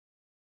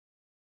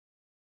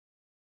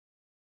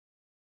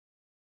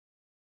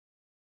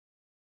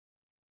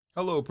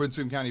Hello, Prince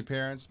William County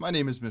parents. My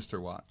name is Mr.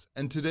 Watts,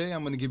 and today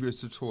I'm going to give you a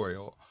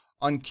tutorial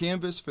on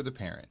Canvas for the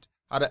parent,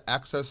 how to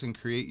access and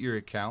create your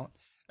account,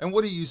 and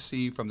what do you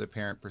see from the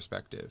parent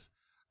perspective.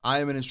 I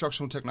am an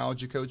instructional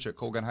technology coach at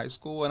Colgan High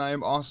School, and I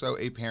am also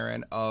a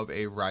parent of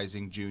a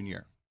rising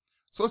junior.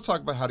 So let's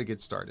talk about how to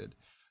get started.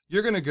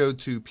 You're going to go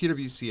to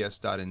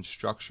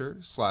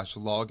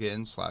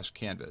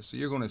pwcs.instructure/login/canvas. So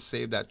you're going to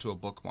save that to a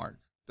bookmark.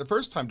 The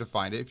first time to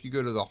find it, if you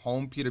go to the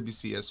home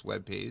PWCS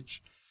webpage,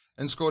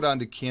 and scroll down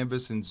to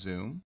Canvas and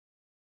Zoom.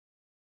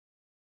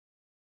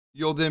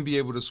 You'll then be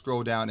able to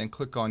scroll down and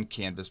click on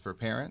Canvas for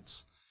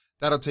Parents.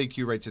 That'll take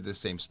you right to the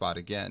same spot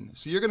again.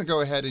 So you're going to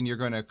go ahead and you're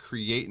going to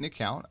create an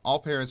account. All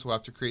parents will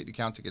have to create an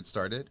account to get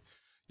started.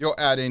 You'll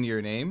add in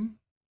your name.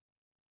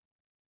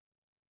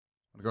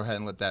 I'm going to go ahead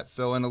and let that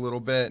fill in a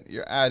little bit.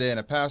 You add in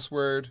a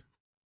password.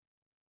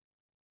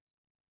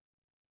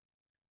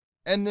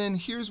 And then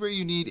here's where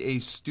you need a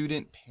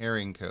student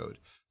pairing code.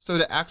 So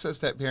to access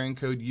that pairing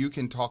code, you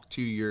can talk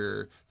to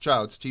your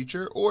child's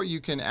teacher, or you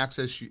can ask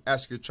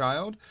your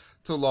child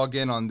to log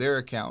in on their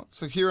account.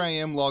 So here I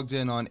am logged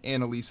in on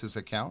Annalise's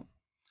account.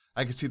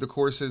 I can see the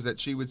courses that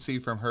she would see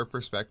from her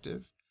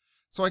perspective.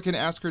 So I can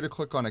ask her to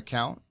click on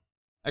Account.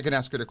 I can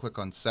ask her to click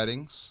on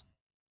Settings.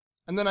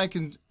 And then I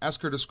can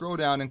ask her to scroll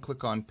down and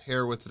click on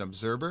Pair with an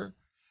Observer.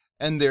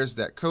 And there's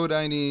that code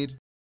I need.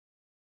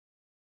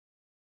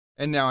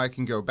 And now I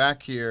can go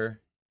back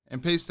here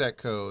and paste that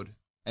code.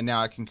 And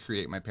now I can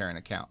create my parent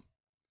account.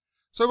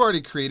 So I've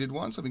already created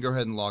one, so let me go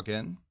ahead and log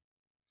in.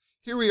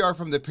 Here we are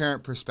from the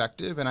parent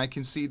perspective, and I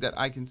can see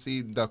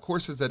the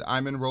courses that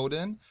I'm enrolled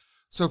in.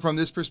 So from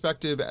this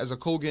perspective, as a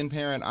Colgan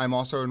parent, I'm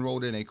also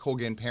enrolled in a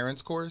Colgan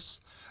Parents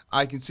course.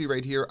 I can see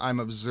right here,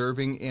 I'm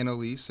observing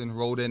Annalise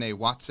enrolled in a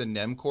Watson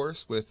NEM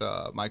course with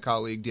my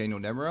colleague Daniel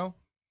Nemero.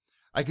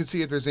 I can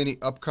see if there's any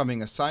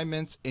upcoming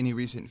assignments, any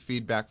recent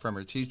feedback from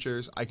her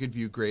teachers. I could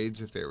view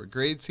grades if there were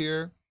grades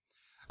here.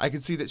 I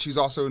can see that she's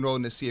also enrolled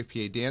in a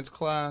CFPA dance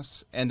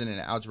class and in an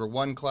Algebra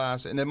 1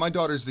 class. And then my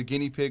daughter's the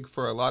guinea pig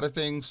for a lot of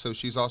things, so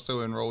she's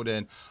also enrolled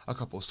in a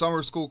couple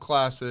summer school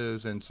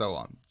classes and so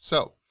on.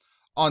 So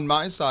on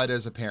my side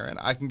as a parent,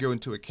 I can go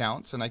into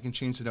accounts and I can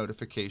change the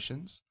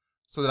notifications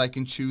so that I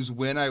can choose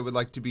when I would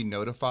like to be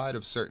notified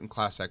of certain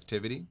class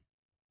activity.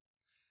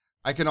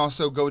 I can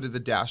also go to the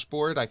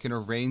dashboard. I can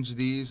arrange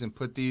these and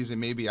put these in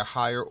maybe a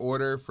higher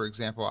order. For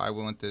example, I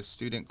want this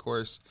student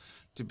course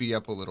to be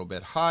up a little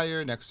bit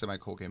higher next to my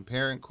Colgan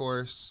Parent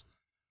course.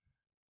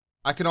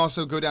 I can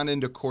also go down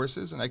into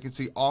courses and I can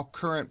see all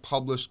current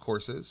published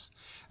courses.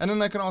 And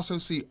then I can also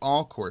see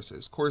all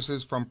courses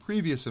from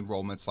previous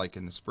enrollments like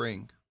in the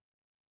spring.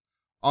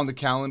 On the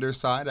calendar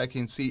side, I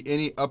can see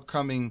any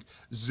upcoming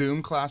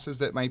Zoom classes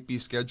that might be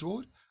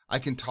scheduled. I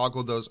can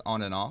toggle those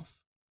on and off.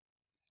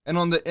 And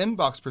on the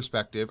inbox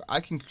perspective, I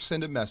can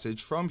send a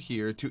message from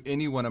here to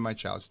any one of my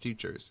child's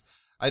teachers.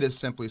 I just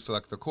simply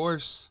select the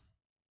course,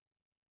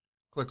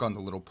 click on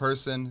the little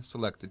person,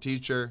 select the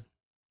teacher,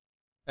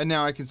 and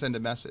now I can send a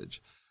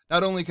message.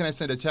 Not only can I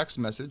send a text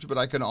message, but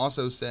I can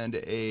also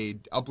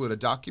upload a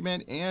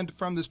document, and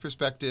from this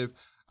perspective,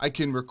 I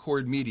can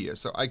record media.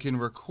 So I can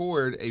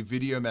record a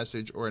video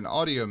message or an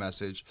audio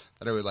message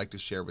that I would like to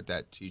share with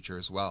that teacher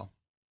as well.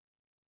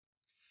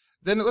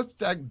 Then let's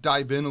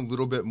dive in a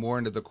little bit more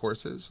into the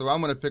courses. So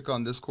I'm going to pick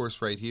on this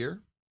course right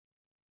here.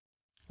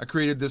 I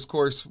created this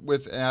course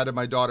and added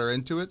my daughter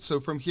into it. So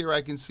from here,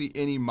 I can see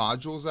any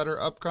modules that are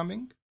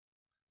upcoming,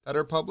 that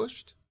are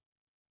published.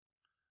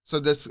 So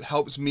this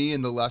helps me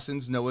in the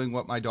lessons knowing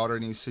what my daughter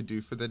needs to do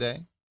for the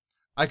day.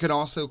 I can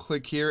also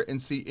click here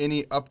and see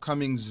any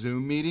upcoming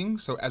Zoom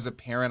meetings. So as a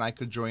parent, I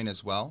could join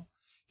as well.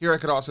 Here I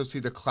could also see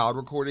the cloud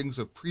recordings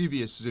of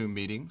previous Zoom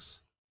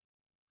meetings.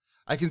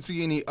 I can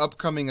see any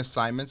upcoming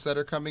assignments that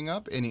are coming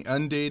up, any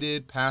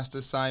undated, past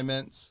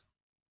assignments.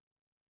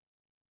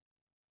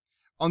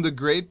 On the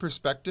grade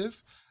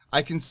perspective,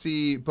 I can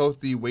see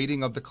both the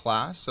weighting of the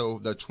class, so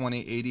the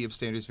 20/80 of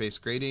standards-based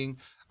grading.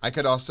 I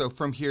could also,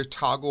 from here,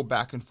 toggle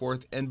back and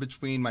forth in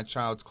between my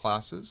child's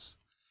classes.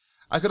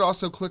 I could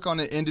also click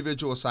on an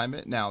individual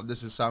assignment. Now,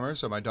 this is summer,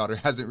 so my daughter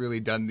hasn't really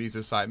done these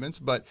assignments,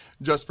 but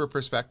just for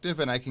perspective,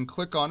 and I can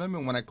click on them,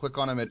 and when I click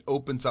on them, it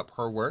opens up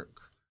her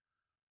work.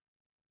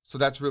 So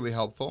that's really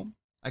helpful.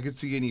 I can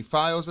see any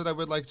files that I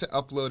would like to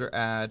upload or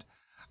add.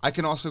 I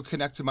can also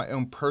connect to my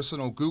own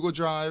personal Google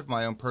Drive,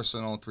 my own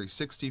personal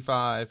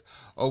 365,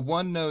 a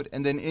OneNote,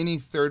 and then any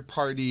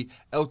third-party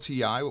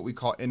LTI, what we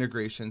call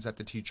integrations that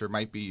the teacher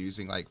might be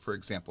using, like, for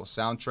example,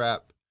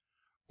 Soundtrap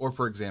or,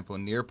 for example,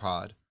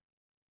 Nearpod,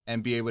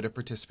 and be able to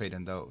participate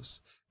in those.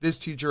 This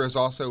teacher has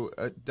also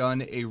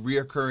done a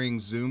reoccurring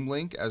Zoom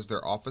link as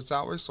their office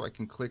hours, so I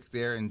can click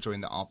there and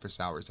join the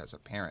office hours as a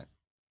parent.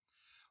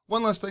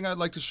 One last thing I'd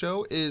like to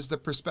show is the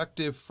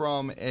perspective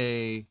from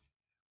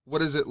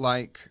what is it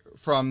like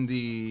from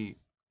the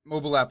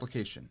mobile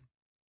application.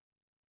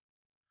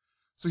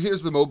 So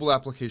here's the mobile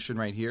application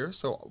right here.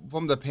 So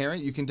from the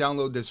parent, you can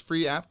download this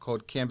free app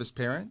called Canvas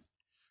Parent.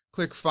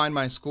 Click Find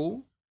My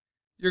School.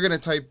 You're going to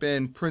type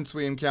in Prince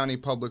William County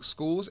Public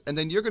Schools, and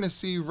then you're going to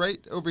see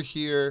right over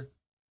here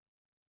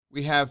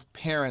we have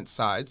parent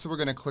side. So we're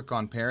going to click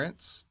on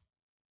parents.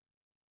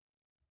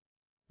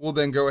 We'll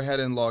then go ahead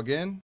and log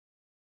in.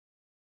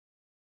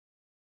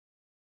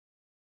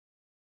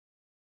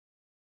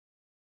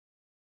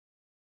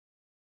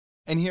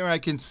 And here I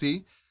can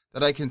see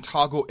that I can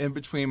toggle in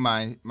between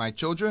my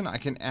children. I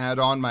can add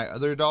on my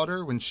other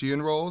daughter when she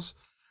enrolls.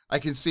 I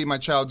can see my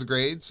child's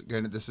grades.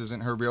 Again, this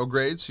isn't her real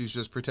grades. She's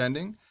just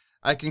pretending.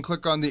 I can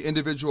click on the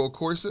individual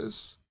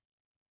courses.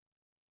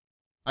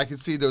 I can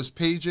see those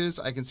pages.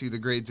 I can see the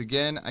grades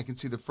again. I can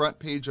see the front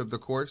page of the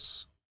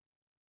course.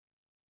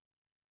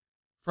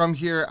 From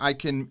here, I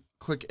can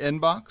click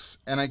Inbox,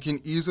 and I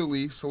can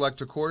easily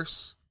select a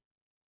course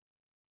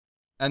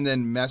and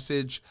then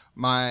message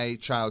my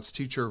child's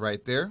teacher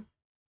right there. Of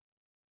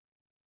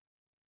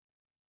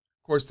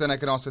course, then I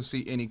can also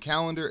see any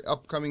calendar,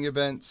 upcoming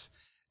events,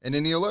 and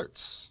any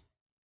alerts.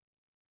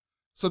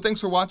 So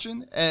thanks for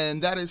watching,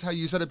 and that is how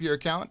you set up your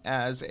account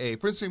as a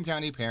Prince William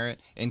County parent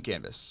in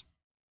Canvas.